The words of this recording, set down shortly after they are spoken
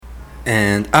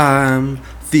And I'm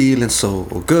feeling so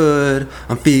good.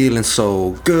 I'm feeling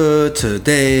so good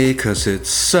today, 'cause it's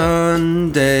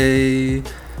Sunday.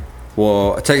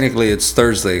 Well, technically it's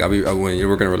Thursday.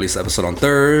 We're gonna release the episode on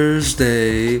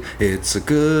Thursday. It's a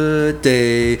good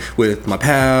day with my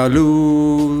pal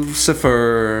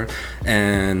Lucifer.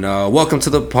 And welcome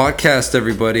to the podcast,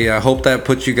 everybody. I hope that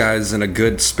put you guys in a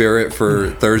good spirit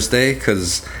for Thursday,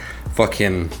 because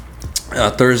fucking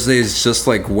Thursday is just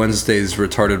like Wednesday's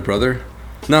retarded brother.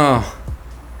 No,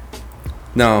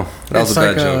 that was a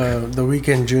bad joke. The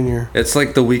Weekend Junior. It's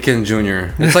like the Weekend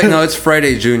Junior. It's like, no, it's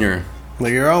Friday Junior.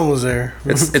 Like, you're almost there.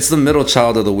 It's the middle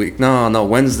child of the week. No,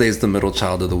 Wednesday's the middle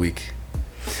child of the week.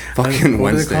 Fucking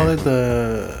what Wednesday. What do they call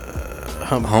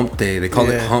it? The hump day. They call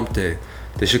it hump day.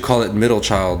 They should call it middle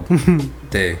child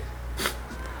day.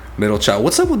 Middle child.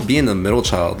 What's up with being the middle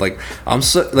child? Like, I'm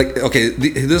so like, okay,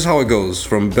 this is how it goes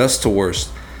from best to worst.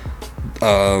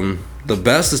 The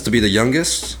best is to be the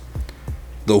youngest.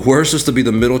 The worst is to be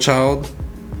the middle child.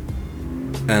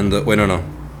 And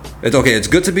It's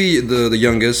good to be the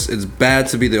youngest. It's bad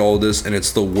to be the oldest, and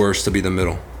it's the worst to be the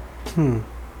middle.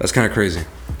 That's kind of crazy.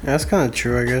 Yeah, that's kind of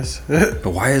true, I guess.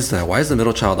 But why is that? Why is the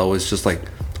middle child always just like,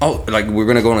 oh, like we're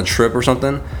gonna go on a trip or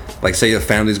something? Like, say your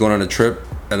family's going on a trip,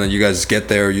 and then you guys get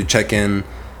there, you check in.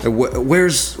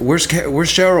 Where's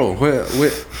Cheryl?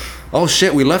 Where? Oh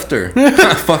shit, we left her.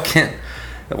 Fucking.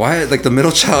 Why? Like, the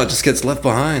middle child just gets left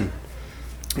behind.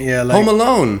 Yeah, like Home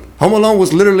Alone. Home Alone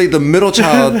was literally the middle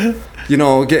child.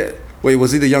 Wait,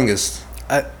 was he the youngest?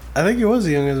 I think he was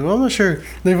the youngest, but I'm not sure.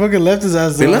 They fucking left his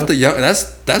ass. They left the young.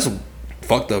 That's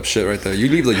fucked up shit right there. You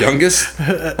leave the youngest.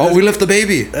 Oh, we left the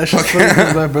baby. That's just funny,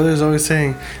 because my brother's always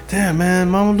saying, "Damn, man,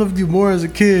 Mama loved you more as a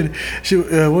kid." She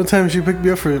one time she picked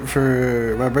me up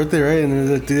for my birthday, right? And it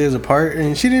was like 3 days apart,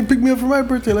 and she didn't pick me up for my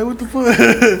birthday. Like, what the fuck?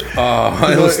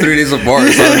 Oh, it was 3 days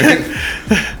apart. So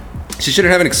she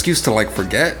shouldn't have an excuse to like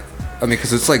forget. I mean,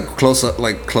 because it's like close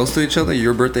to each other.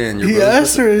 Your birthday and your. He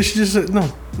asked her, and she just said,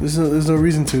 "No, there's no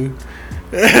reason to."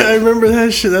 I remember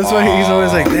that shit. That's why he's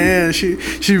always like, "Damn, she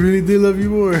really did love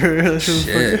you more."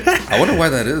 Shit. I wonder why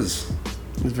that is.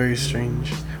 It's very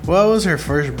strange. Well, I was her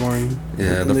firstborn.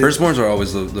 Yeah, the firstborns are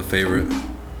always the favorite.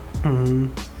 Mm-hmm.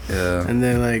 Yeah. And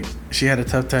then like she had a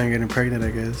tough time getting pregnant,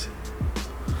 I guess.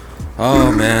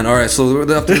 Oh man! All right, so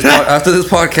after this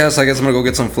podcast, I guess I'm gonna go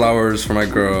get some flowers for my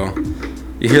girl.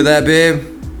 You hear that, babe?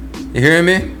 You hearing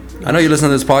me? I know you listen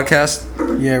to this podcast.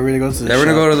 Yeah, we're gonna go to the shop. We're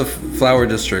gonna go to the flower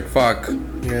district. Fuck.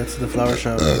 Yeah, it's the flower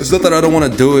shop. It's not that I don't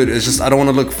want to do it. It's just I don't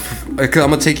want to look. I'm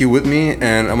gonna take you with me,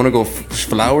 and I'm gonna go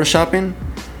flower shopping.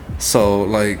 So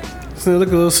like, it's gonna look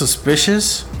a little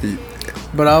suspicious.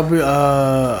 But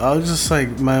I'll just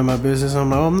like mind my business. I'm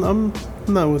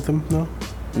not with them. No.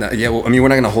 Nah, yeah, well, I mean, we're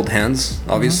not gonna hold hands,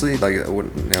 obviously. Like,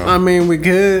 I mean, we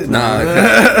could. Nah,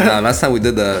 last time we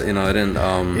did that, it didn't.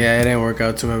 Yeah, it didn't work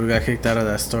out too well. We got kicked out of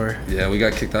that store. Yeah, we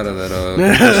got kicked out of that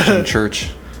Christian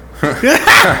church.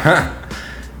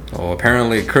 Oh,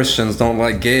 apparently Christians don't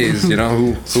like gays.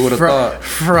 Who would have thought?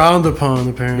 Frowned upon,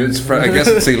 apparently. I guess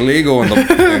it's illegal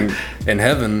in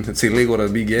heaven. It's illegal to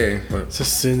be gay. But it's a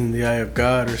sin in the eye of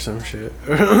God or some shit.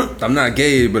 I'm not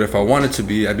gay, but if I wanted to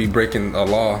be, I'd be breaking a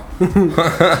law.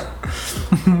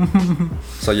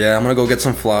 So yeah, I'm gonna go get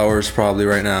some flowers probably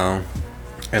right now.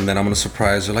 And then I'm gonna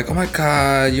surprise her, like, "Oh my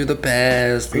god, you're the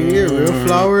best." You get real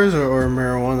flowers or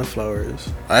marijuana flowers?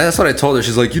 That's what I told her.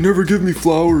 She's like, "You never give me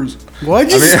flowers."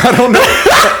 Why'd you? I don't know.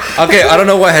 Okay, I don't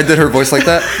know why I did her voice like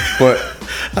that, but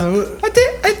you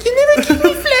never give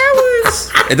me flowers.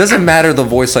 It doesn't matter the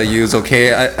voice I use.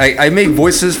 Okay, I make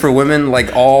voices for women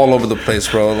like all over the place,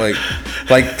 bro.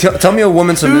 Like tell me a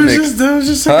woman to mimic. That was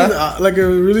just like a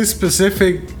really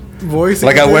specific voice.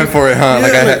 Like I went for it, huh? Yeah,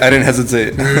 like I didn't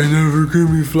hesitate. You never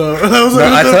give me flowers.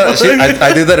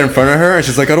 I did that in front of her, and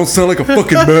she's like, "I don't sound like a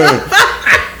fucking man."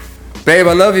 Babe,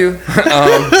 I love you.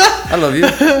 I love you.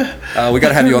 We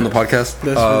gotta have you on the podcast.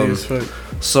 That's funny as fuck.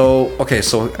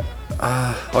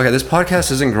 Okay, this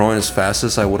podcast isn't growing as fast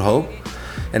as I would hope,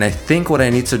 and I think what I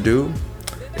need to do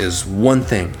is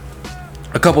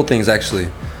a couple things actually.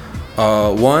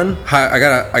 One, I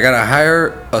gotta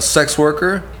hire a sex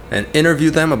worker and interview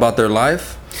them about their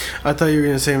life. I thought you were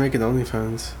gonna say making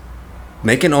OnlyFans.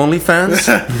 Making OnlyFans?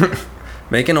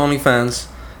 Making OnlyFans.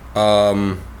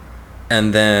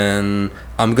 And then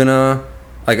I'm gonna,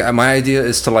 my idea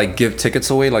is to give tickets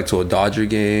away, to a Dodger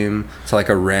game, to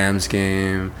a Rams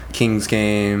game, Kings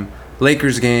game,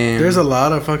 Lakers game. There's a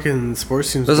lot of fucking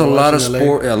sports teams. There's a lot of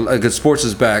sport. Good sports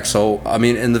is back. So I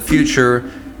mean, in the future,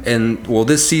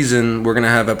 this season we're gonna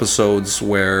have episodes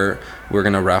where we're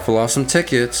gonna raffle off some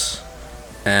tickets,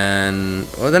 And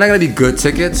well, they're not gonna be good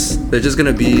tickets. They're just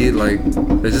gonna be like,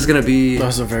 That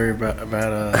was a very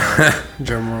bad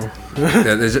drum roll.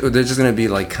 yeah, they're just gonna be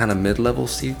like kind of mid-level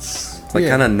seats, like Yeah.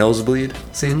 kind of nosebleed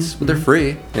seats. But they're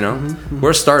free, you know.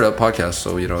 We're a startup podcast,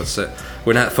 so you know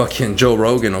we're not fucking Joe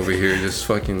Rogan over here, just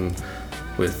fucking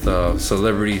with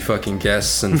celebrity fucking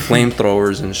guests and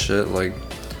flamethrowers and shit. Like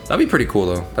that'd be pretty cool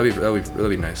though. That'd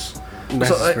be nice. Nice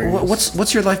So, experience.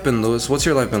 what's your life been, Louis? What's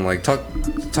your life been like? Talk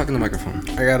in the microphone.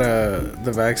 I got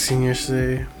the vaccine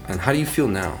yesterday. And how do you feel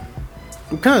now?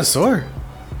 I'm kind of sore.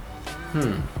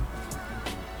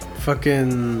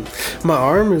 Fucking, my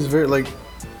arm is very like.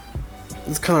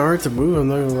 It's kind of hard to move. I'm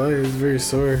not gonna lie. It's very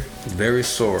sore. Very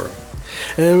sore.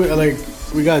 And then,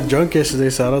 we got drunk yesterday,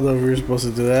 so I don't know if we were supposed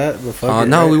to do that. But fuck it,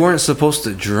 No, right? we weren't supposed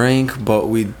to drink, but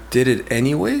we did it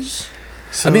anyways.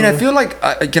 So, I mean, I feel like,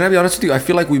 can I be honest with you? I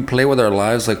feel like we play with our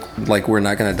lives like we're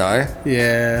not gonna die.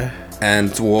 Yeah.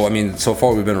 And well, I mean, so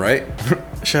far we've been right.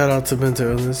 Shout out to mental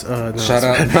illness. No, shout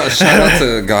it's out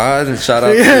to God, and shout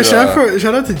out yeah, to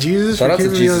shout out to Jesus. shout out to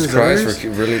keeping me on Jesus his Christ orders. for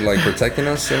really like protecting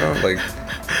us. You know, like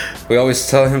we always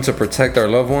tell him to protect our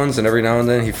loved ones, and every now and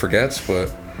then he forgets. But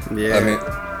Yeah. I mean,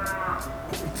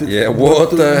 yeah,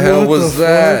 what the hell was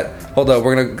that? Hold up,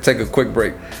 we're gonna take a quick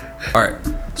break. All right,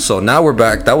 so now we're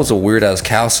back. That was a weird ass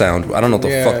cow sound. I don't know what the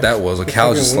Yeah. fuck that was. A cow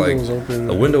fucking just window like was open.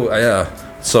 the window. Yeah.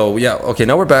 So yeah, okay.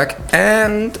 Now we're back,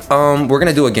 and we're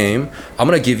gonna do a game. I'm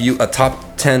gonna give you a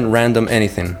top 10 random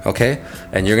anything, okay?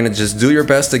 And you're gonna just do your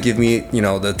best to give me, you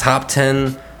know, the top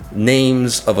 10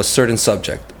 names of a certain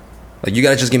subject. Like you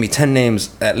gotta just give me 10 names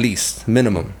at least,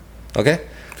 minimum. Okay?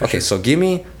 Okay. So give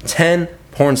me 10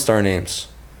 porn star names.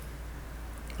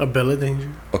 A Bella Danger.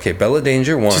 Okay, Bella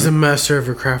Danger one. She's a master of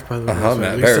her craft, by the way. Uh-huh, So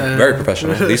man. Lisa Very Ann.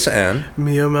 professional. Lisa Ann.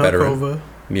 Mia Veteran. Malkova.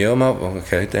 Mio Mal.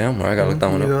 Okay, damn. All right, I gotta look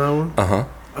that one You up. know that one? Uh-huh.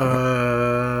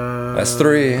 That's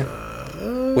 3.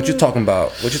 What you talking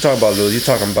about? What you talking about, Lil? You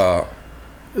talking about?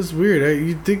 It's weird.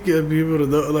 You'd think I'd be able to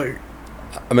know, like,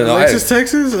 I mean, Alexis,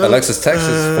 Texas? Alexis,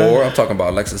 Texas, 4. I'm talking about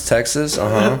Alexis, Texas.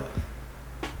 Uh-huh.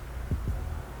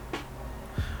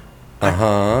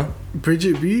 Uh-huh.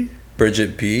 Bridget B?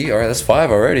 Bridget B. All right, that's 5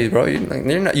 already, bro. You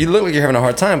look like you're having a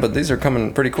hard time, but these are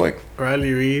coming pretty quick.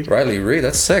 Riley Reid. Riley Reid,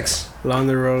 that's 6.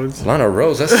 Lana Rhodes. Lana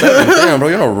Rose, that's 7. Damn, bro,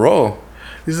 you're on a roll.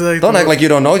 These are like Don't act like you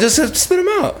don't know. Just spit them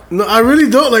out. No, I really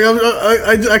don't. Like,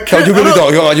 I No, can't. you really I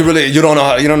don't. You don't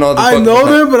know. You don't know. I know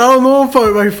them, but I don't know if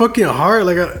my fucking heart.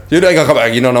 Like, You don't come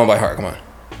back. You don't know by heart. Come on.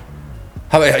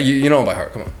 How about you know by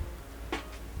heart? Come on.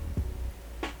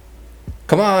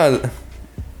 Come on.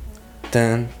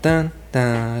 Dun dun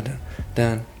dun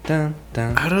dun dun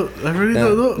dun. I really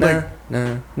don't know. Like,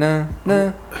 na na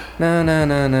na na na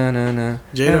na na na na.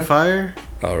 Jada Fire.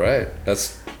 All right,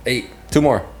 that's 8. 2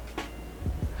 more.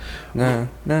 No,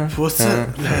 no. What's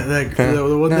that?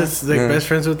 The one that's like best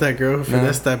friends with that girl.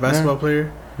 That's that basketball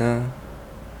player. No,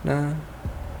 no.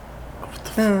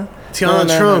 Tiana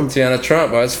Trump. Tiana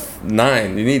Trump. Well, that's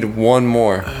 9. You need 1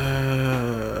 more.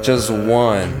 Just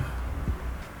 1.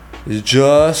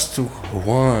 Just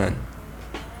 1.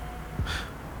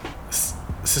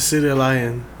 Cecilia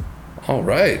Lyon. All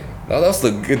right. That's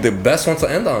the best one to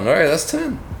end on. All right, that's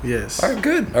 10. Yes. All right,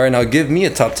 good. All right, now give me a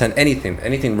top 10.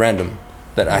 Anything random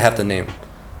that I have to name,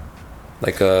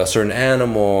 like a certain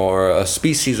animal or a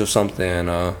species of something,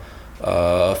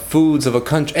 foods of a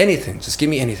country, anything. Just give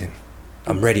me anything.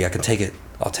 I'm ready. I can take it.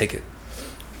 I'll take it.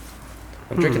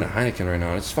 I'm drinking a Heineken right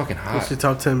now. It's fucking hot. What's your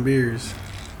top 10 beers?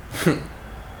 I'm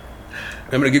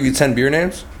gonna give you 10 beer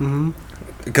names. Mm-hmm.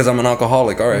 Because I'm an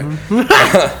alcoholic. All right.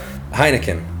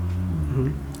 Heineken.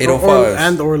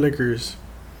 805. Or liquors.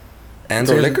 And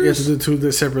So or you have liquors. to do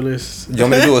 2 separate lists. You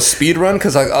want me to do a speed run?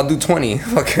 Because I'll do 20.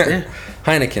 Okay.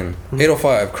 Heineken.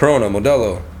 805. Corona.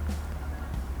 Modelo.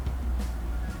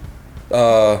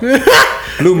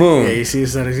 Blue Moon. Yeah, you see,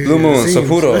 it's not as easy Blue Moon. as it seems.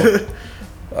 Sapporo.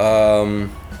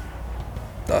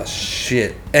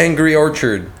 Shit. Angry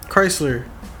Orchard. Chrysler.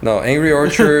 No, Angry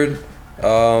Orchard.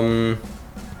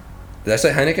 Did I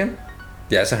say Heineken?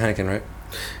 Yeah, I said Heineken, right?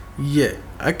 Yeah.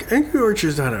 Angry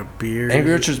Orchard's not a beer.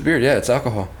 Angry Orchard's beer. Yeah, it's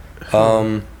alcohol.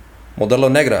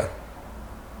 Modelo Negra.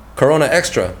 Corona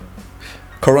Extra.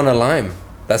 Corona Lime.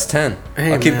 That's 10.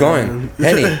 Hey, I'll keep man. going.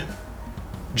 Henny.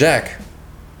 Jack.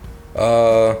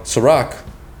 Ciroc.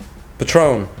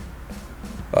 Patron.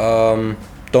 Don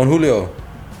Julio.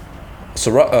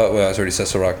 Ciroc. Well, I already said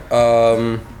Ciroc.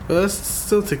 Well, that's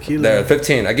still tequila. There,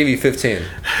 15. I give you 15.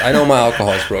 I know my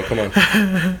alcohols, bro. Come on.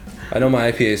 I know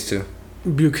my IPAs too.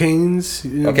 Buchanan's.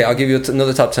 You know. Okay, I'll give you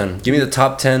another top 10. Give me the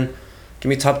top 10. Give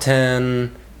me top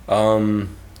 10. Give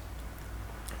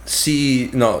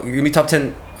me top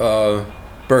 10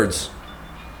 birds.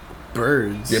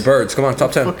 Birds. Yeah, birds. Come on,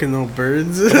 top 10. Fucking no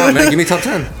birds. Come on, man. Give me top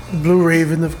 10. Blue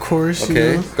raven, of course.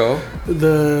 Okay, You know? go.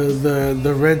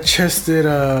 The red-chested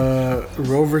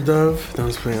rover dove. That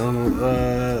was playing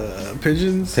on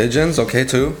pigeons. Pigeons, okay,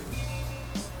 too.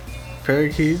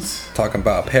 Parakeets. Talking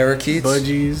about parakeets.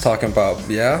 Budgies. Talking about,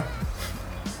 yeah.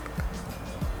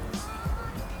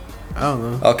 I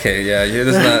don't know. Okay, yeah.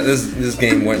 This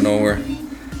game went nowhere.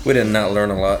 We did not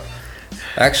learn a lot.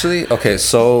 Actually, okay,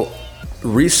 so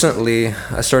recently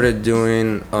I started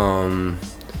doing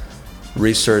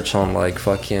research on like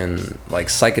fucking like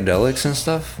psychedelics and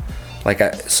stuff. Like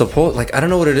I don't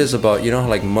know what it is about, you know,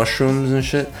 like mushrooms and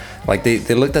shit. Like they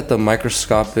looked at the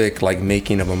microscopic like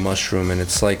making of a mushroom, and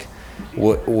it's like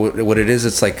what it is,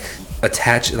 it's like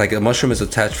attached, like a mushroom is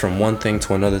attached from one thing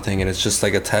to another thing, and it's just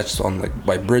like attached on like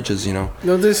by bridges, you know.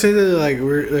 No, they say that like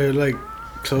they're like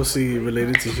closely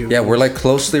related to humans. Yeah, we're like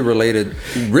closely related,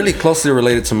 really closely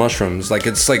related to mushrooms. Like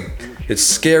it's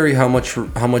scary how much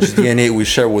DNA we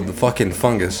share with the fucking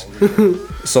fungus.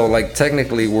 So like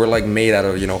technically we're like made out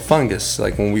of, you know, fungus.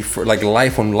 Like when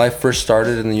life first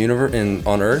started in the universe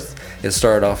on Earth, it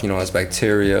started off, you know, as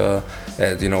bacteria,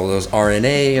 as, you know, those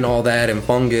RNA and all that, and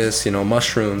fungus, you know,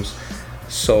 mushrooms.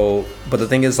 So, but the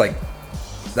thing is, like,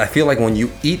 I feel like when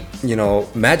you eat, you know,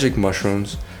 magic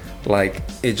mushrooms, like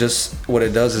it just, what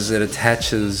it does is it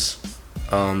attaches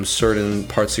certain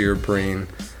parts of your brain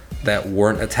that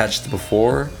weren't attached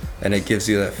before, and it gives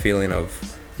you that feeling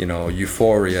of, you know,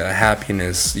 euphoria,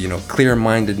 happiness, you know,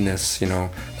 clear-mindedness, you know,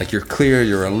 like you're clear,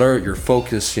 you're alert, you're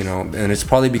focused, you know, and it's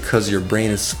probably because your brain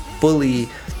is fully,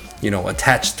 you know,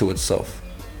 attached to itself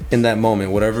in that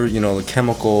moment, whatever, you know, the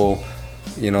chemical,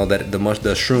 you know, that the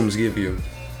shrooms give you,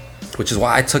 which is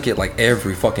why I took it like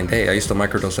every fucking day. I used to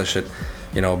microdose that shit,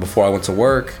 you know, before I went to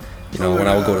work, you know, when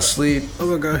I would go to sleep. Oh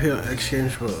my god, here on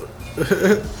exchange mode.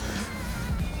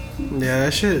 Yeah,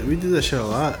 that shit, we did that shit a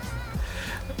lot.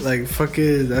 Like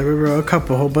fucking, I remember I cupped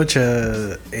a whole bunch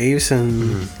of apes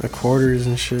and quarters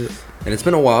and shit. And it's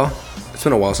been a while. It's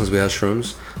been a while since we had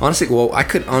shrooms. Honestly, well, I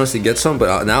could honestly get some,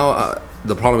 but now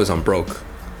the problem is I'm broke.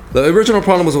 The original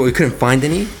problem was we couldn't find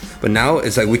any, but now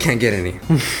it's like we can't get any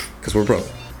because we're broke.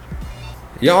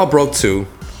 Y'all broke too.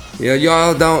 Yeah,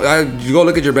 y'all don't. You go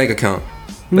look at your bank account.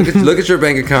 Look at your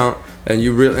bank account, and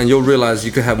you'll realize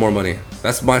you could have more money.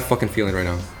 That's my fucking feeling right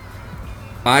now.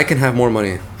 I can have more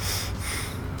money,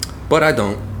 but I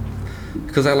don't,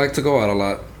 because I like to go out a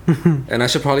lot, and I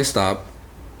should probably stop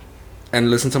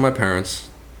and listen to my parents.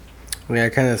 Yeah,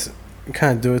 kind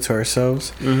of do it to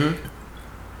ourselves. Mm-hmm.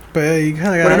 But yeah, you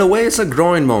kind of. But in a way, it's a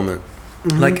growing moment.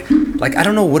 Mm-hmm. Like I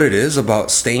don't know what it is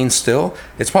about staying still.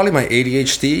 It's probably my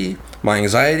ADHD, my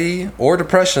anxiety, or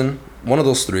depression. One of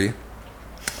those three.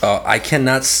 I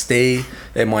cannot stay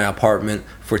in my apartment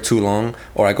for too long,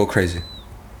 or I go crazy.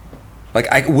 Like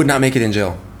I would not make it in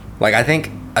jail. Like I think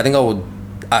I would.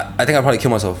 I think I'd probably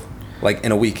kill myself. Like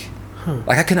in a week.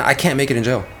 Like I can't make it in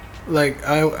jail. Like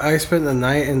I spent the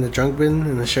night in the drunk bin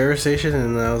in the sheriff station,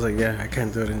 and I was like, yeah, I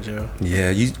can't do it in jail.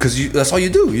 Yeah, because that's all you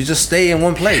do. You just stay in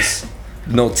one place.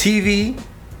 No TV,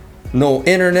 no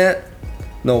internet,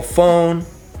 no phone,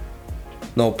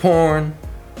 no porn.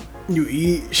 You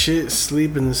eat shit,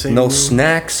 sleep in the same No room.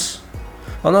 snacks.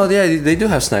 Oh no, yeah, they do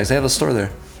have snacks. They have a store there.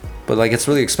 But like it's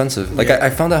really expensive. Like I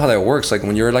found out how that works. Like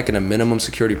when you're like in a minimum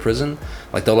security prison,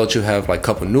 like they'll let you have like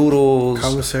cup of noodles.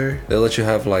 Commissary. They'll let you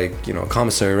have like, you know,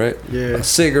 commissary, right? Yeah. A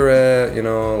cigarette, you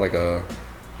know, like a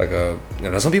you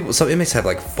know, some inmates have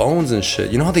like phones and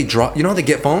shit. You know how they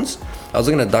get phones? I was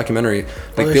looking at a documentary.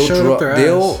 Like they'll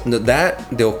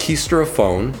keister a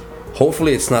phone.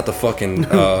 Hopefully it's not the fucking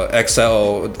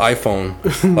XL iPhone.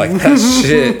 Like that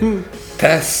shit.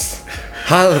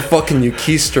 How the fuck can you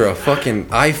keister a fucking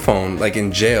iPhone like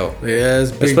in jail? Yeah,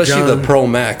 it's Big Especially John. the Pro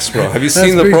Max, bro. Have you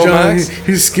seen the Big Pro John. Max?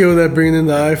 He's skilled at bringing in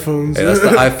the iPhones. Yeah, that's the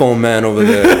iPhone man over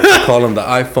there. Call him the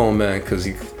iPhone man because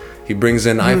he brings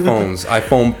in iPhones.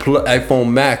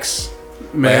 iPhone Max.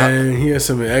 Man, he has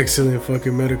some excellent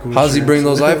fucking medical. How does he bring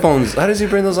insurance. those iPhones? How does he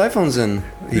bring those iPhones in?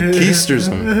 He keisters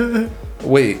them.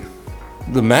 Wait,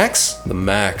 the Max? The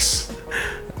Max.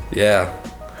 Yeah.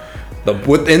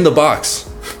 In the box.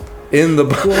 In the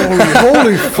box.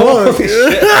 Holy fuck. Holy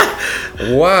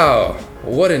shit. Wow.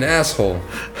 What an asshole.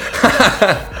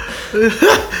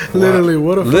 Literally,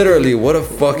 what a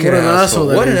fucking asshole.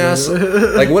 What an asshole.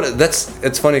 Like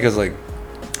it's funny because like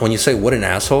when you say what an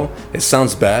asshole, it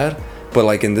sounds bad, but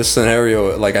like in this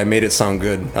scenario, like I made it sound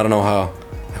good. I don't know how.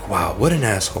 Like wow, what an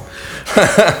asshole.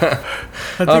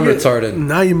 I'm retarded.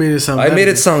 Now you made it sound bad. I made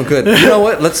it sound good. You know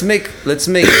what? Let's make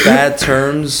bad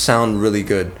terms sound really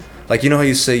good. Like, you know how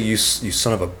you say you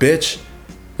son of a bitch?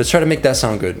 Let's try to make that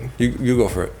sound good. You go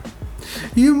for it.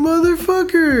 You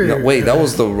motherfucker. No, wait, that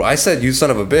was I said you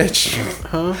son of a bitch.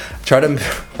 Huh?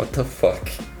 What the fuck?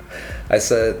 I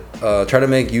said, try to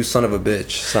make you son of a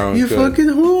bitch sound You good. fucking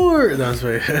whore. That's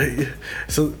right.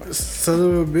 So, son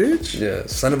of a bitch? Yeah,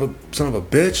 son of a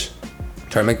bitch.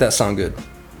 Try to make that sound good.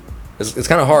 It's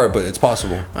kind of hard, but it's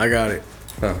possible. I got it.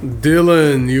 Huh.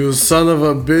 Dylan, you son of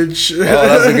a bitch. Oh,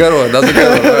 that's a good one. That's a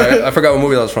good one. All right. I forgot what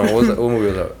movie that was from. What movie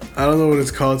was that? I don't know what it's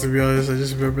called, to be honest. I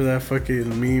just remember that fucking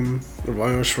meme of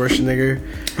Arnold Schwarzenegger.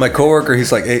 My coworker,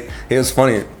 he's like, hey, it was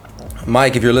funny.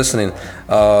 Mike, if you're listening,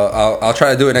 I'll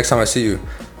try to do it next time I see you.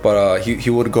 But he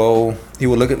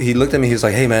looked at me. He's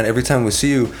like, hey man, every time we see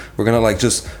you, we're gonna go like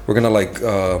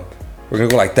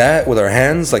that with our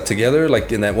hands like together,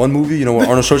 like in that one movie, you know, with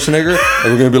Arnold Schwarzenegger,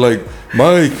 and we're gonna be like,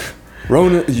 Mike,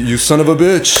 Ronan, you son of a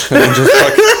bitch, and I'm just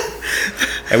like,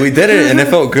 and we did it, and it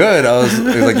felt good. He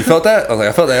was like, you felt that? I was like,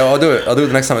 I felt that. I'll do it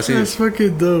the next time I see you. That's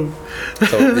fucking dope.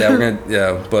 So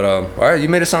yeah, but all right, you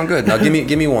made it sound good. Now give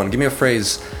me one. Give me a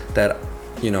phrase that,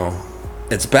 you know,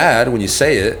 it's bad when you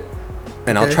say it,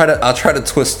 and Okay. I'll try to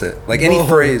twist it. Like any Boho.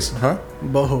 phrase, huh?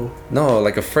 Boho. No,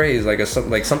 like a phrase, like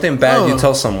something bad you Oh.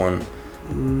 tell someone,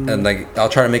 and like I'll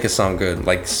try to make it sound good.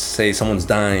 Like say someone's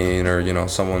dying, or you know,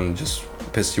 someone just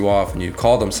pissed you off, and you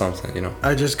call them something, you know.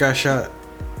 I just got shot.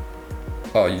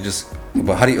 Oh,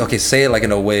 but how do you? Okay, say it like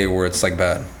in a way where it's like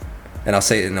bad, and I'll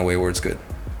say it in a way where it's good.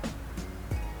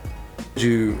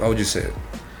 How would you say it?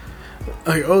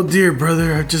 Like, oh dear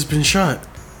brother, I've just been shot.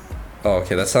 Oh,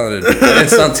 okay, that didn't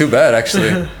sound too bad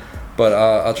actually, but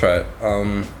I'll try it.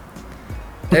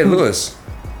 Hey, Lewis,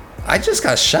 I just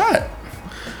got shot.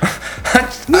 I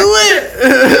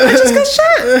just got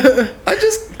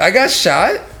shot. I got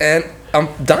shot and I'm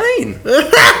dying.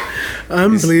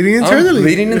 I'm bleeding internally. I'm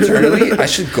bleeding internally. I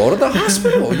should go to the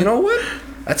hospital. You know what?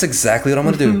 That's exactly what I'm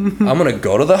gonna do. I'm gonna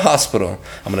go to the hospital.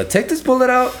 I'm gonna take this bullet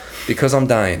out because I'm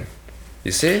dying.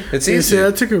 You see? It's easy. You see,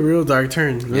 that took a real dark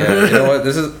turn. Yeah, you know what?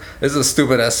 This is a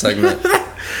stupid ass segment,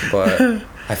 but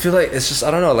I feel like it's just,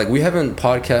 I don't know. Like we haven't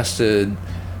podcasted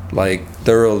like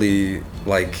thoroughly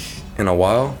like in a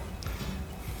while.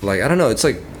 Like I don't know. It's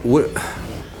like what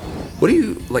do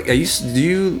you like? Are you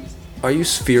fearful? Are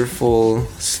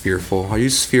you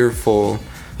fearful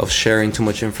of sharing too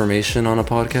much information on a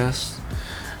podcast?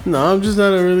 No, I'm just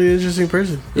not a really interesting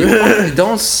person.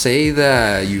 Don't say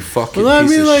that, you fucking Well, I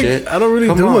piece mean, of like, shit. I don't really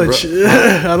Come do on, much. bro.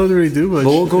 I don't really do much.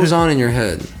 But what goes on in your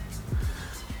head?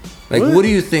 Like, what do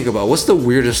you think about? What's the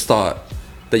weirdest thought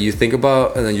that you think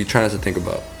about and then you try not to think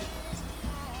about?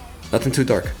 Nothing too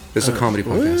dark. This is a comedy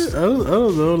podcast. I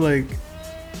don't know. Like,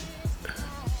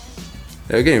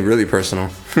 They're getting really personal.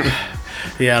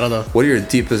 yeah, I don't know. What are your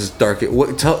deepest,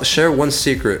 darkest? Share one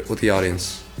secret with the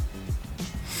audience.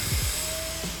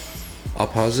 I'll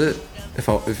pause it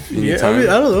if you need time. I mean,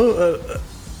 I don't know.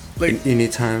 Like, you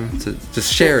need time to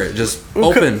just share it. Just okay.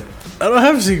 open. I don't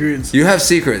have secrets. You have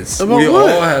secrets. About We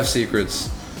what? all have secrets.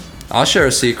 I'll share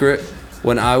a secret.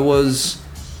 When I was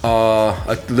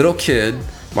a little kid,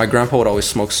 my grandpa would always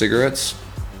smoke cigarettes,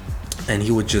 and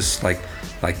he would just like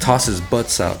toss his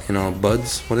butts out. You know,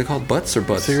 buds. What are they called? Butts or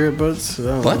butts? Cigarette butts? I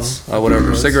don't Butts? know. Whatever.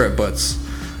 Butts. Cigarette butts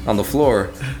on the floor.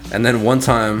 And then one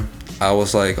time, I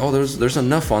was like, oh, there's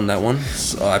enough on that one.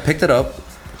 So I picked it up.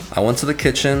 I went to the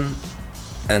kitchen,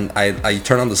 and I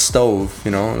turned on the stove.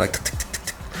 You know, like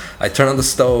I turned on the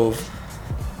stove,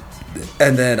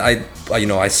 and then I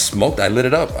smoked. I lit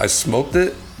it up. I smoked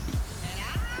it,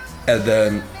 and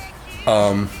then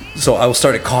so I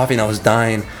started coughing. I was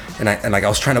dying, and I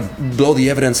was trying to blow the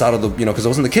evidence out of the, you know, because I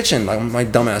was in the kitchen. Like my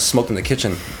dumbass smoked in the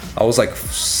kitchen. I was like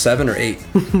 7 or 8,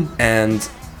 and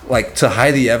like to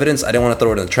hide the evidence, I didn't want to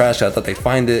throw it in the trash. I thought they'd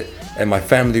find it, and my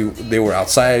family, they were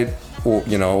outside,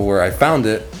 you know, where I found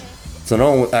it. So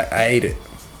no, I ate it.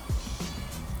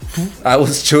 I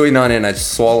was chewing on it and I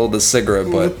swallowed the cigarette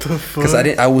butt because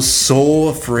I was so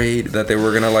afraid that they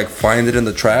were gonna like find it in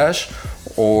the trash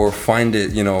or find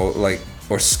it, you know, like,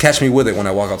 or catch me with it when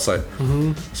I walk outside.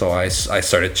 Mm-hmm. So I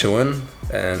started chewing,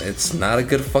 and it's not a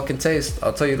good fucking taste.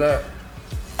 I'll tell you that.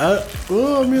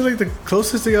 Well, I mean, like the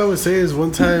closest thing I would say is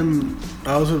one time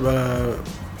I was with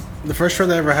the first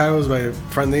friend I ever had was my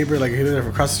front neighbor, like he lived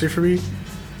across the street from me,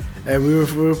 and we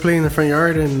were playing in the front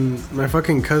yard, and my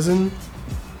fucking cousin.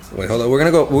 Wait, hold on.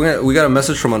 We got a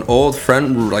message from an old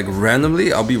friend, like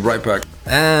randomly. I'll be right back.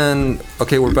 And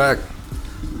okay, we're back.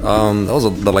 That was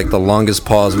the longest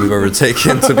pause we've ever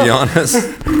taken, to be honest.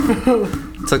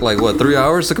 It took like what, 3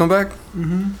 hours to come back?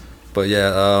 Mm-hmm. But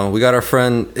yeah, we got our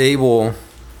friend Abel.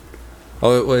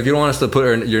 Oh, well, if you don't want us to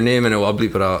put your name in it, I'll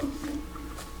bleep it out.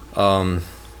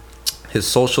 His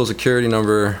social security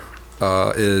number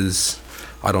is,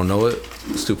 I don't know it.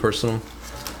 It's too personal.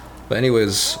 But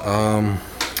anyways,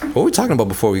 what were we talking about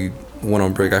before we went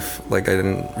on break? I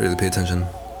didn't really pay attention,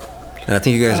 and I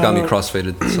think you guys got me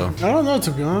crossfaded. So I don't know,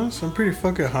 to be honest. I'm pretty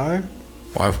fucking high.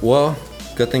 well,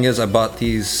 good thing is I bought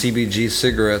these CBG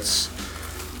cigarettes,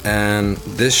 and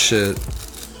this shit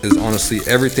is honestly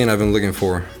everything I've been looking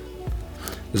for.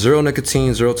 0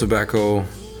 nicotine, 0 tobacco,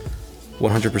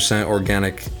 100%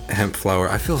 organic hemp flower.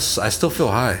 I still feel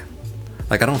high.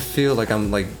 Like I don't feel like I'm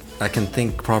like I can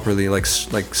think properly, like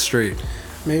straight.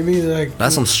 Maybe like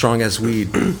That's some strong ass weed.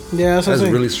 yeah, that's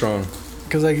really strong.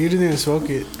 Cause like you didn't even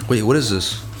smoke it. Wait, what is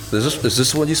this? Is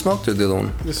this what you smoked or the other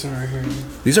one? This one right here.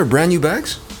 These are brand new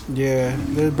bags? Yeah,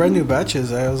 they're brand new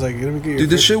batches. I was like, let me get your.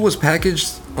 Dude, this shit was packaged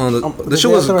on the. This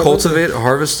shit yeah, was that's what I cultivated,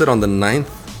 harvested on the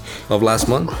 9th of last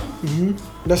month.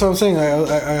 That's what I'm saying. I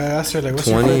asked her like, what's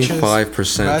your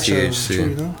 25% batch of THC. tree,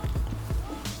 you know?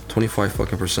 25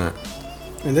 fucking percent.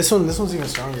 And this one's even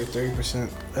stronger, 30%.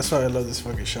 That's why I love this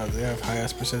fucking shot. They have high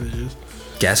ass percentages.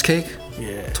 Gas cake?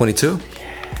 Yeah. 22?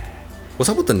 What's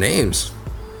up with the names?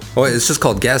 Oh, wait, it's just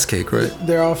called gas cake, right?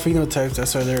 They're all phenotypes.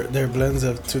 That's why they're blends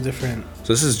of two different.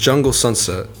 So this is Jungle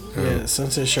Sunset. Yeah,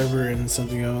 Sunset Sherbet and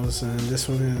something else. And this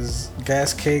one is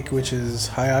Gas Cake, which is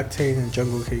high octane, and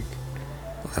Jungle Cake.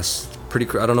 That's pretty.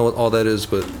 I don't know what all that is,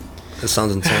 but it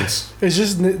sounds intense. It's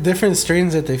just different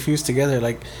strains that they fuse together.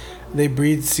 Like they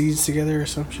breed seeds together or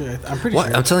some shit. I'm pretty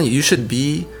sure. I'm telling you, you should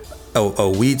be a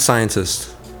weed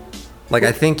scientist. Like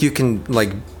I think you can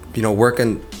work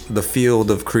in the field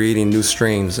of creating new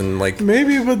strains and like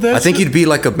maybe, but that's I think you'd be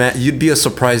like you'd be a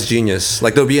surprise genius.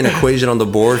 Like there'll be an equation on the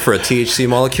board for a THC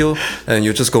molecule, and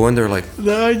you'll just go in there like.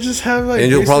 No, I just have like. And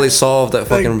you'll probably solve that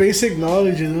fucking. Like basic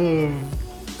knowledge, you know.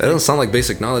 That doesn't sound like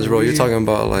basic knowledge, bro. You're talking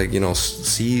about like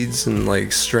seeds and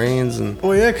like strains and.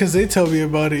 Oh yeah, because they tell me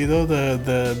about it. You know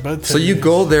the bud. So you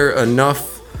go there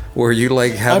enough where you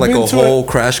like have like a whole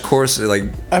crash course like.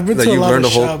 I've been that to a you've lot learned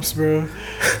of a whole, shops, bro.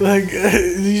 Like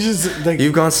you just like.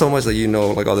 You've gone so much that you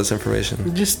know like all this information.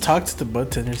 You just talk to the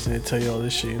bud tenders and they tell you all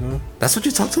this shit, you know. That's what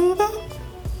you talk to them about.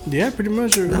 Yeah, pretty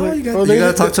much. No, like, you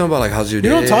gotta talk to them about like how's your day.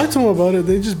 You don't talk to them about it.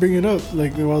 They just bring it up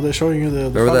like while they're showing you the.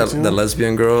 Remember products, that you know? the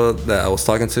lesbian girl that I was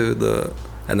talking to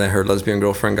and then her lesbian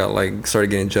girlfriend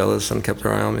started getting jealous and kept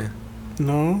her eye on me.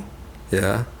 No.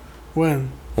 Yeah.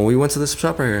 When we went to this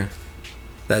shop right here.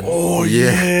 That. Oh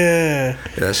yeah. Yeah,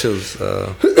 that shit was.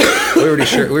 We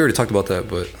already talked about that,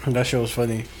 but that shit was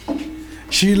funny.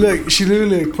 She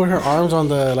literally put her arms on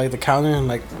the counter and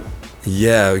like.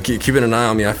 Yeah, keeping an eye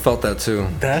on me. I felt that too.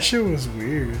 That shit was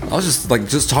weird. I was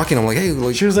just talking. I'm like, hey,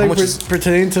 like, she was like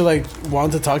pretending to like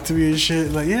want to talk to me and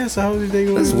shit. Like, yeah, so how was your day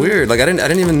going? That's weird. Like, I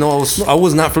didn't even know I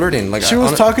was not flirting. Like, she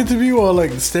was talking to me while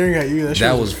like staring at you.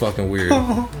 That was fucking weird.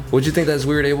 Would you think that's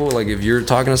weird, Abel? Like, if you're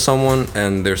talking to someone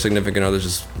and their significant other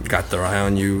just got their eye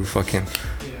on you, fucking.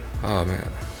 Yeah. Oh man.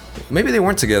 Maybe they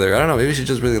weren't together. I don't know. Maybe she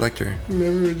just really liked her.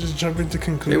 Maybe we're just jumping to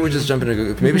conclusions. Maybe we're just jumping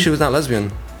to. Maybe she was not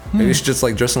lesbian. Maybe she's just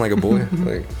like dressing like a boy.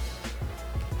 Like,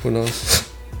 who knows?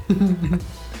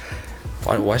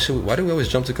 Why do we always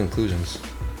jump to conclusions?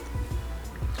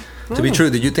 To be true,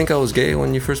 did you think I was gay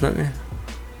when you first met me?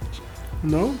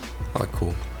 No. Oh,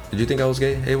 cool. Did you think I was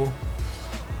gay, Abel?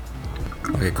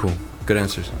 Okay, cool. Good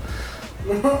answers.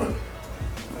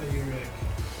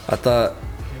 I thought.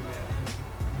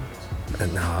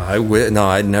 No,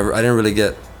 I didn't really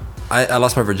get. I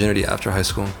lost my virginity after high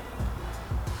school.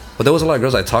 But there was a lot of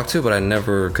girls I talked to, but I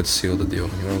never could seal the deal.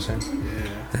 You know what I'm saying?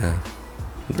 Yeah.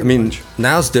 I mean,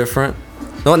 now it's different.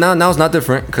 No, now it's not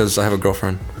different because I have a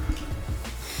girlfriend.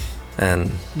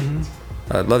 And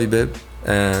I love you, babe.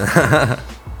 And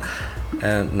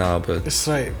but it's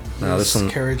like this one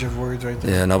carriage of words right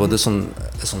there. Yeah, no, but this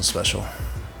one's special.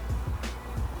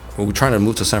 We're trying to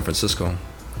move to San Francisco.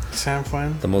 San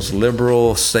Fran? The most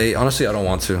liberal state. Honestly, I don't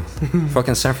want to.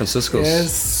 Fucking San Francisco. Yeah,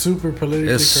 it's super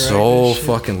politically It's so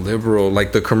fucking liberal.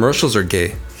 Like, the commercials are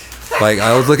gay. Like,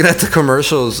 I was looking at the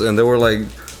commercials, and they were like,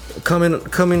 coming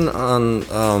on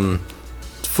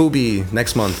Fubi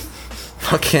next month.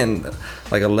 Fucking,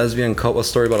 like, a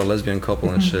story about a lesbian couple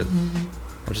and shit.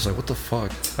 I'm just like, what the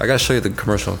fuck? I gotta show you the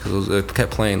commercial, because it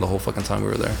kept playing the whole fucking time we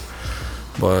were there.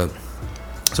 But...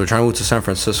 So we're trying to move to San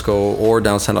Francisco or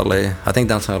downtown LA. I think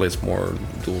downtown LA is more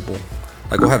doable.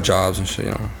 Like, we'll have jobs and shit,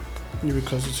 you know. You'll be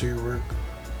closer to your work.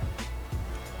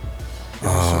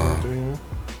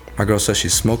 My girl says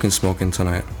she's smoking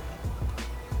tonight.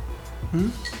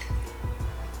 I'm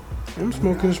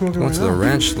smoking Going right to the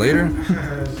ranch later?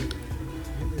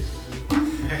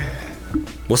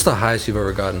 What's the highest you've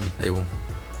ever gotten, Abel?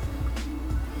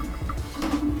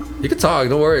 You can talk,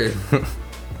 don't worry.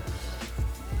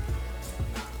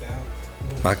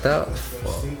 Knocked out?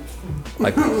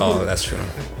 Like, oh, that's true.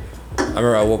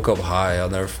 remember I woke up high.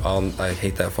 I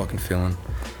hate that fucking feeling.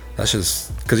 That's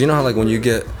just because you know how like when you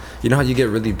get, you know how you get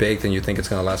really baked and you think it's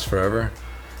gonna last forever.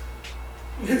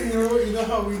 You know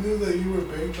how we knew that you were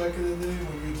baked back in the day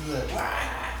when you do that.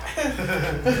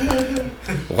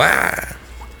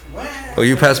 Wah. Or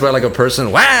you pass by like a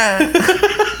person. Wah.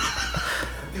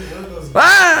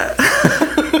 Wah.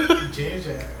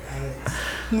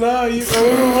 Nah, I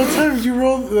remember one time you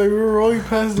rolled, like we were rolling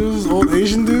past, there was this old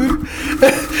Asian dude.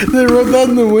 They rolled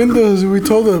down the windows and we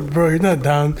told him, bro, you're not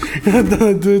down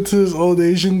to do it to this old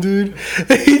Asian dude.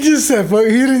 And he just said, fuck,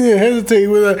 he didn't even hesitate. He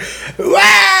was like,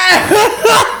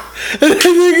 wah! And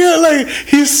then he got like,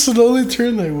 he slowly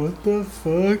turned like, what the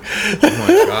fuck? Oh my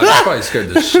god, that probably scared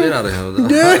the shit out of him.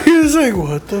 Though. Yeah, he was like,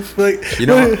 what the fuck? You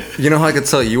know how I could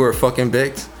tell you were fucking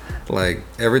baked? Like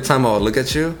every time I would look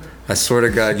at you, I swear to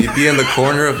God, you'd be in the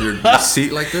corner of your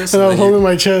seat like this, and I'm holding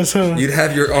my chest, huh? You'd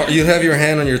have your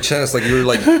hand on your chest, like you were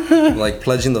like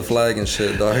pledging the flag and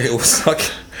shit, dog. It was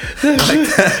fucking like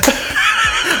that.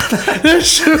 That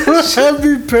shit would have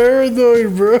me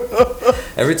paranoid, bro.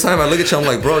 Every time I look at you, I'm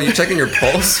like, bro, you checking your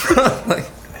pulse, bro? Like,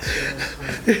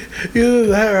 either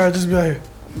that or I'll just be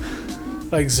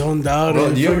like zoned out.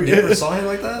 Bro, you ever saw him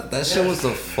like that? That shit was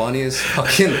the funniest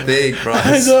fucking thing, bro.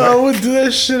 I know, I would do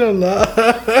that shit a lot.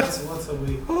 Once a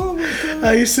week. Oh my god.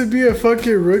 I used to be a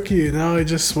fucking rookie, and now I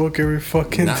just smoke every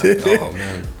fucking day. Oh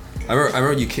man, I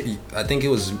remember you. I think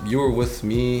you were with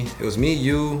me. It was me,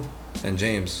 you, and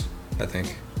James. I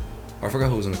think. I forgot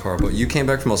who was in the car, but you came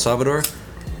back from El Salvador,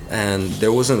 and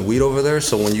there wasn't weed over there.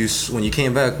 So when you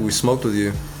came back, we smoked with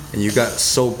you. And you got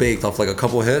so baked off like a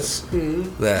couple hits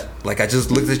that like I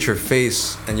just looked at your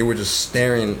face and you were just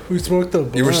staring. We smoked the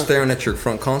blunt. You were staring at your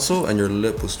front console and your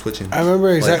lip was twitching. I remember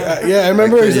exactly. Like, yeah, I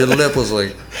remember. Like, your lip was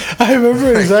like. I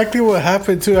remember exactly what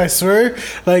happened too. I swear,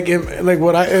 like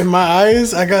in my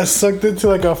eyes, I got sucked into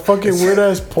like a fucking weird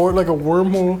ass port, like a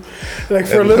wormhole, like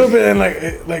for a little bit, and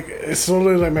it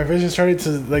slowly like my vision started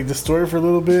to like distort for a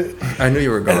little bit. I knew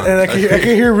you were gone. And I could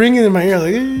hear ringing in my ear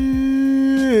like.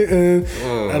 And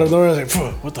out of nowhere, I was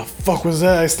like, "What the fuck was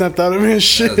that?" I snapped out of it and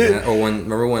shit.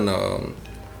 Remember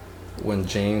when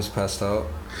James passed out?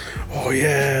 Oh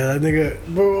yeah, that nigga,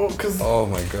 bro. Cause oh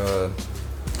my god,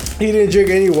 he didn't drink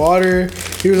any water.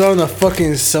 He was out in the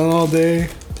fucking sun all day.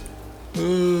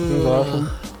 It was awful.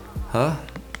 Huh?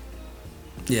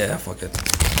 Yeah, fuck it.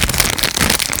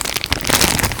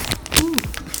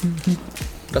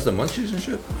 That's the munchies and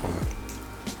shit.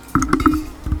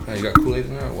 Oh, you got Kool-Aid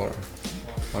in there or water?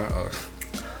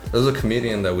 There's a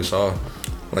comedian that we saw,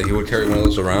 like he would carry one of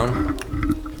those around,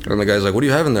 and the guy's like, "What do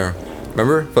you have in there?"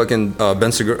 Remember, fucking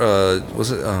Ben Segura, what's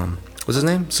his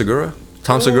name? Segura,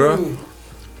 Tom Segura,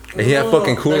 and he had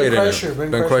fucking Kool-Aid in it.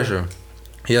 Ben Kreischer.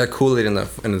 He had Kool-Aid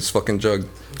in his fucking jug.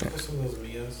 Yeah.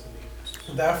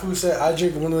 That fool said, "I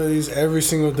drink one of these every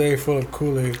single day full of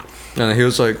Kool-Aid." And he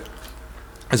was like,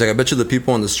 "I bet you the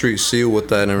people on the street see you with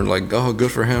that and are like, oh,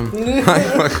 good for him."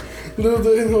 Little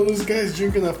do they know this guy's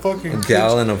drinking a fucking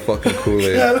gallon of fucking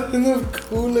Kool-Aid. Gallon of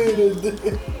Kool-Aid a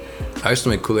day. I used to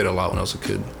make Kool-Aid a lot when I was a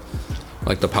kid.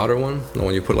 Like the powder one, the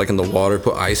one you put like in the water,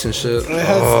 put ice and shit.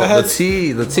 The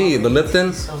tea, the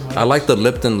Lipton. I like the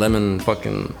Lipton lemon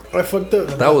fucking. I fucked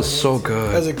up. That was so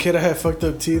good. As a kid, I had fucked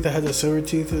up teeth. I had the silver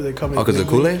teeth. They call me. Oh, because of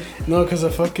Kool-Aid? No, because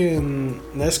of fucking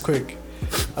Nesquik.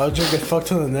 I was drinking fuck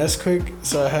ton of Nesquik,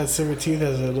 so I had silver teeth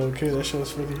as a little kid. That shit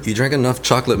was funny. You drank enough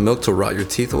chocolate milk to rot your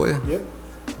teeth away? Yep.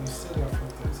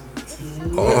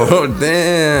 Oh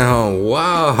damn!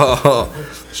 Wow!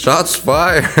 Shots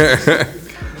fired.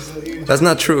 That's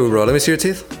not true, bro. Let me see your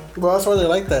teeth. Well, that's why they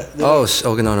like that.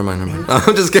 Okay, no, never mind.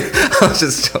 I'm just kidding. I was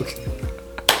just joking.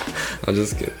 I'm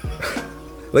just kidding.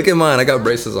 Look at mine. I got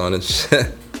braces on and shit.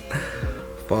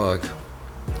 Fuck.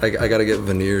 I gotta get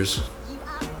veneers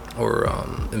or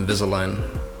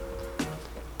Invisalign.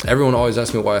 Everyone always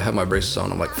asks me why I have my braces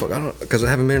on. I'm like, fuck, I don't, because I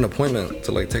haven't made an appointment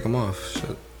to like take them off.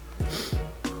 Shit.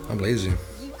 I'm lazy.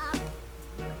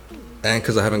 And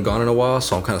because I haven't gone in a while,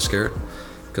 so I'm kind of scared.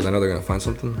 Because I know they're gonna find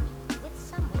something.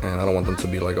 And I don't want them to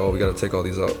be like, oh, we gotta take all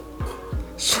these out.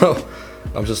 So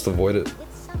I'm just avoid it.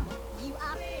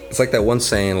 It's like that one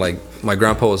saying, like my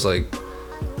grandpa was like,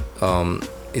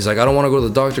 he's like, I don't want to go to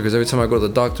the doctor because every time I go to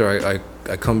the doctor,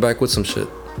 I come back with some shit.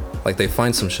 Like they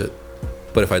find some shit.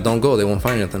 But if I don't go, they won't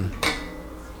find anything.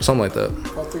 Something like that.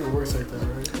 I think it works like that,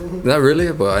 right? Not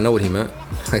really, but I know what he meant.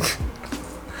 Like,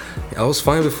 I was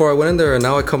fine before I went in there, and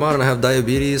now I come out and I have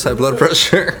diabetes, high blood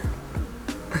pressure.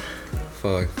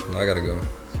 Fuck, I gotta go.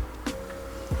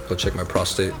 Go check my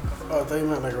prostate. Oh, I thought you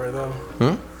meant like right now.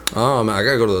 Oh man, I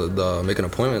gotta go to make an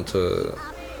appointment to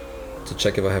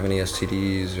check if I have any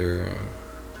STDs or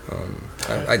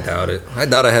I doubt it. I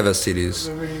doubt I have STDs.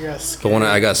 Remember you got scared? But when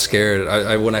I got scared,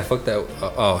 I when I fucked that.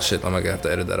 Oh shit! I'm gonna have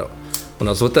to edit that out. When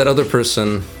I was with that other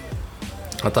person,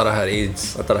 I thought I had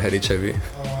AIDS. I thought I had HIV.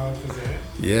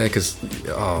 Yeah, cause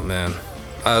oh man,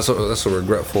 that's a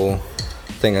regretful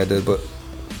thing I did. But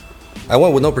I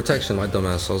went with no protection, my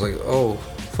dumbass. I was like, oh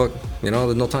fuck,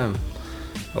 there's no time,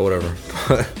 or whatever.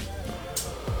 But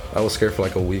I was scared for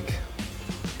like a week.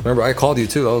 Remember, I called you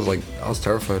too. I was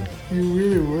terrified. You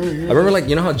really were. I remember, like,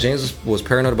 how James was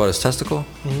paranoid about his testicle,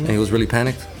 and he was really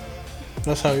panicked.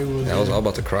 That's how he was. Yeah, I was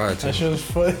about to cry too. That shit was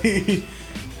funny.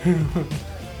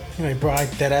 You're like, bro, I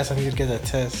dead ass. I need to get that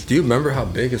test. Do you remember how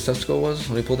big his testicle was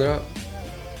when he pulled it out?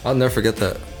 I'll never forget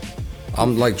that.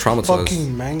 I'm like traumatized.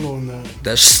 Fucking mango nut.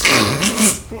 That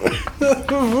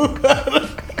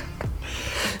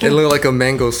it looked like a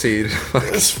mango seed.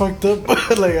 It's fucked up.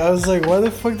 Like, I was like, why the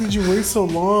fuck did you wait so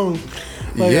long?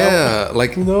 Like, yeah,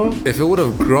 like, if it would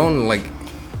have grown, like,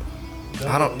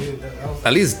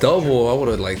 at least double, I would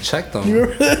have, like, checked them. You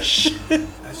remember that shit?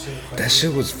 That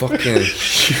shit was fucking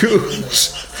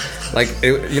huge. Like,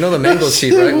 the mango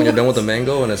seed, right? When you're done with the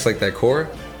mango and it's like that core,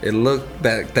 it looked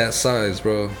that size,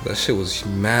 bro. That shit was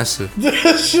massive.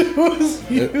 That shit was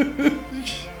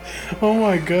huge. Oh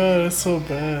my god, that's so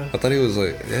bad. I thought he was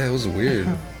like, yeah, it was weird.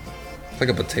 It's like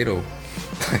a potato.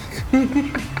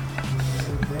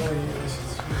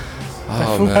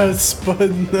 Oh man. Had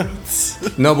spud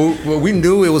nuts. No, but we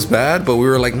knew it was bad, but we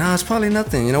were like, nah, it's probably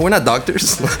nothing. We're not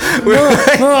doctors. No,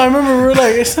 I remember we were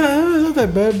like, it's not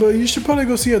that bad, but you should probably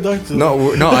go see a doctor.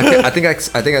 No, I think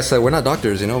I said we're not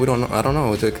doctors. We don't know. I don't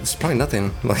know. It's probably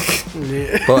nothing. Like,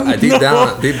 yeah. But deep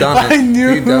down, I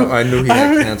knew he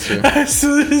had cancer. As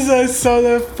soon as I saw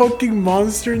that fucking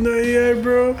monster nut he had,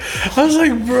 bro, I was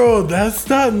like, bro, that's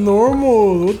not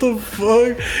normal. What the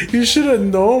fuck? You should have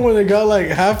known when it got like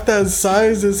half that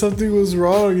size that something was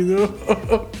wrong,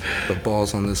 The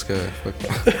balls on this guy.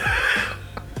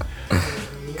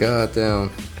 God damn.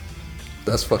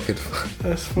 That's fucking.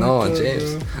 No, up,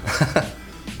 James.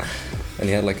 And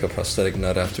he had like a prosthetic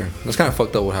nut after. That's kind of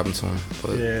fucked up what happened to him.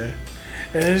 But yeah,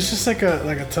 and it's just like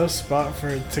a tough spot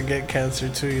to get cancer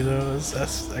too.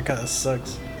 That kind of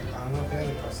sucks. I don't know if they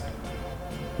had a prosthetic.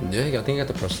 Yeah, I think he got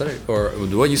the prosthetic. Or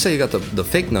what you say? You got the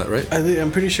fake nut, right?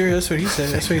 I'm pretty sure that's what he said.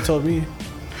 That's what he told me.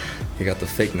 He got the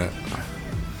fake nut.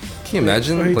 Can you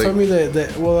imagine? Well, he told me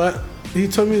that. He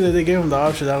told me that they gave him the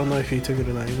option. I don't know if he took it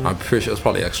or not. I'm pretty sure it was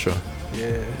probably extra.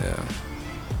 Yeah.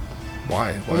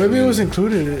 Why? Or maybe it was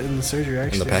included in the surgery,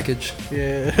 actually. In the package?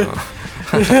 Yeah.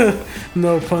 Oh.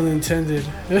 No pun intended.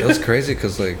 It was crazy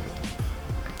because, like,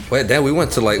 wait, Dad, we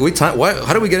went to, like,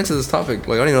 how did we get into this topic?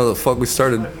 Like, I don't even know the fuck we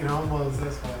started. Fucking almost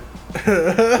this way.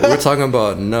 We're talking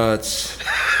about nuts.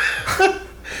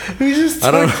 We just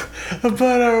talked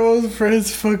about our old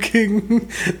friend's fucking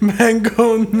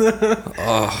mango nut.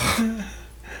 Oh.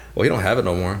 Well, he don't have it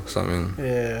no more, so I mean.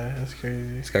 Yeah, that's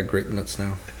crazy. He's got grape nuts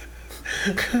now.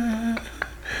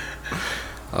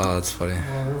 Oh, that's funny.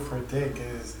 More room for dick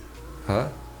is. Huh?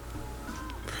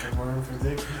 More room for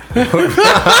dick.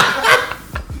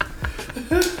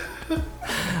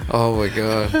 Oh my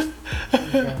god. How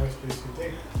much space for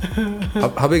dick?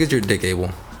 How big is your dick, Abel?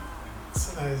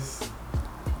 Size.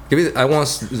 I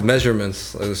want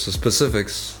measurements, like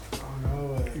specifics. I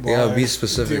don't know. You gotta be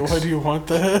specific. Why do you want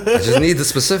that? I just need the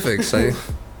specifics.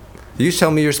 You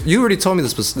tell me you already told me the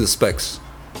specs.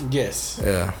 Yes.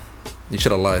 Yeah. You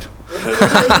should have lied.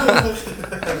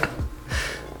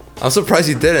 I'm surprised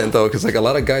you didn't though, because like a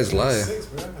lot of guys lie. 6,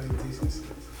 bro. Like decent 6.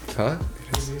 Huh?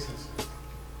 Decent.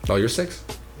 Oh, you're 6?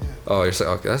 Yeah. Oh, you're 6.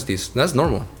 Okay, that's decent. That's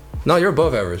normal. No, you're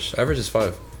above average. Average is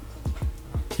 5.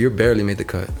 You barely made the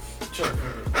cut.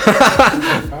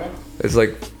 It's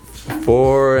like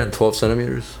 4 and 12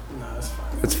 centimeters. No, that's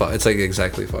fine. It's 5. It's like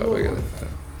exactly 5. I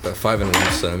guess. 5 and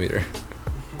 1 centimeter.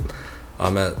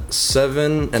 I'm at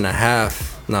 7.5.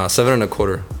 Nah,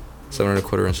 7.25.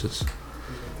 7.25 inches.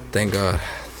 Thank God.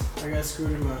 I got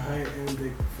screwed in my height and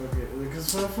they fucking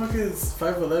because my fucking is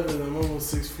 5'11". I'm almost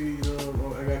 6 feet.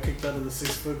 I got kicked out of the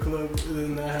 6 foot club, and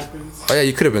then that happens. Oh yeah,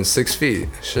 you could have been 6 feet.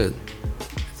 Shit.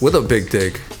 With a big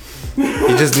dick.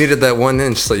 You just needed that 1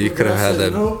 inch, so you could have had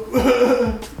that. Nope.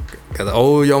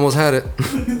 Oh, you almost had it.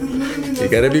 You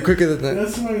gotta be quicker than that.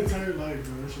 That's my entire life,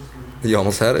 bro. That's just crazy. You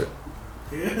almost had it.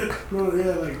 Yeah. No,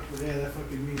 yeah, that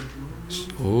fucking me.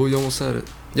 Oh, you almost had it.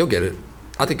 You'll get it.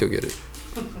 I think you'll get it.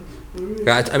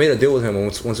 I made a deal with him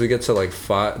once we get to like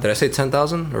 5. Did I say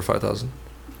 10,000 or 5,000?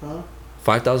 Huh?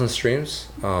 5,000 streams.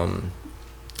 I'm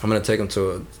gonna take him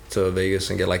to Vegas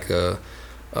and get like a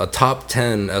top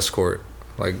 10 escort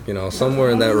Like, somewhere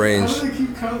in that range. How do they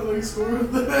keep count like score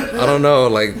with that? I don't know.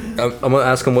 Like, I'm gonna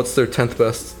ask them what's their 10th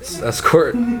best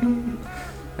escort, and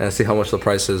see how much the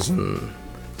price is, and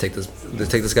take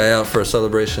this guy out for a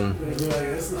celebration.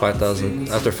 5,000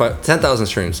 after 10,000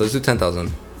 streams. Let's do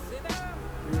 10,000.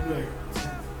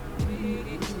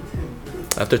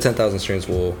 After 10,000 streams,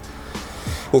 we'll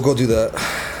go do that.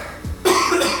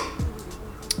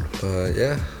 But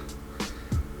yeah,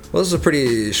 well, this is a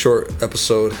pretty short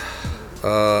episode.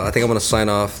 I think I'm gonna sign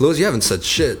off. Louis, you haven't said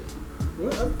shit.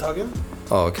 What? I'm talking.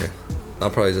 Oh, okay.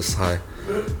 I'll probably just hi.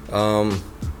 All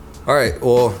right.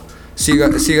 Well, see you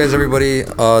guys, everybody.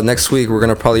 Next week we're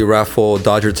gonna probably raffle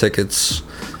Dodger tickets.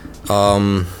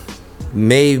 I'll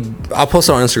post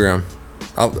it on Instagram.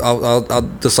 I'll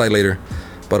decide later.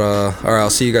 But all right. I'll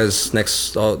see you guys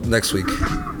next week.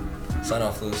 Sign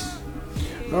off, Louis.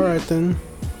 All right then.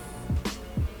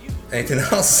 Anything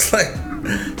else? Like,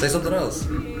 say something else.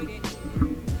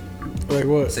 Like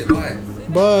what? Say bye.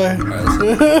 Bye. All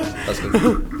right. That's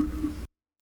good.